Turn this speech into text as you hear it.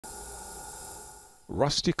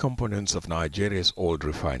Rusty components of Nigeria's old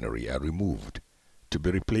refinery are removed to be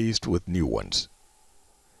replaced with new ones.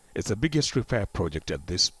 It's the biggest repair project at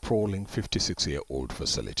this sprawling 56-year-old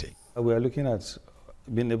facility. We are looking at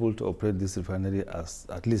being able to operate this refinery as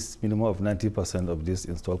at least minimum of 90% of this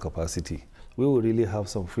installed capacity. We will really have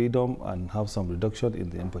some freedom and have some reduction in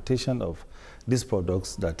the importation of these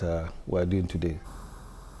products that we are doing today.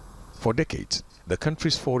 For decades, the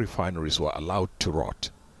country's 4 refineries were allowed to rot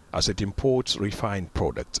as it imports refined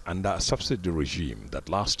products under a subsidy regime that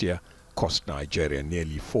last year cost Nigeria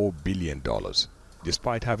nearly $4 billion,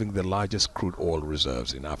 despite having the largest crude oil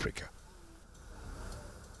reserves in Africa.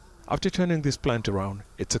 After turning this plant around,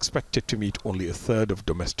 it's expected to meet only a third of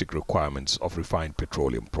domestic requirements of refined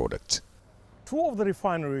petroleum products. 2 of the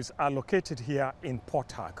refineries are located here in Port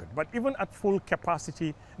Harcourt, but even at full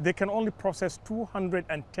capacity, they can only process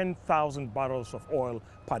 210,000 barrels of oil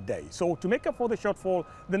per day. So to make up for the shortfall,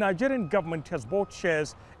 the Nigerian government has bought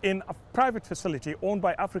shares in a private facility owned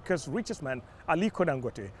by Africa's richest man, Aliko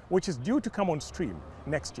Dangote, which is due to come on stream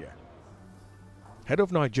next year. Head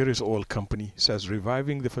of Nigeria's oil company says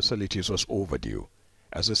reviving the facilities was overdue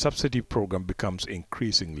as the subsidy program becomes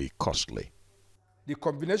increasingly costly. The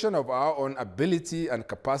combination of our own ability and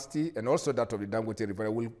capacity and also that of the Dangote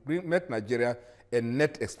refinery will make Nigeria a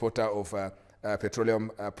net exporter of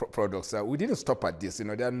petroleum products. We didn't stop at this. There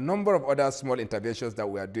are a number of other small interventions that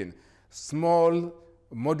we are doing. Small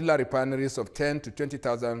modular refineries of 10 to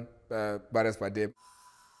 20,000 barrels per day.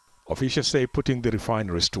 Officials say putting the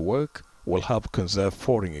refineries to work will help conserve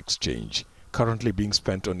foreign exchange currently being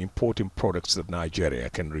spent on importing products that Nigeria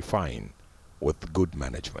can refine with good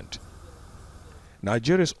management.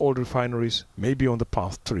 Nigeria's old refineries may be on the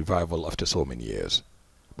path to revival after so many years,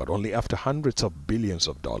 but only after hundreds of billions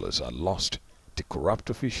of dollars are lost to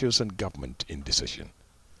corrupt officials and government indecision.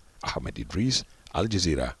 Ahmed Idris, Al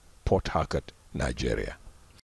Jazeera, Port Harcourt, Nigeria.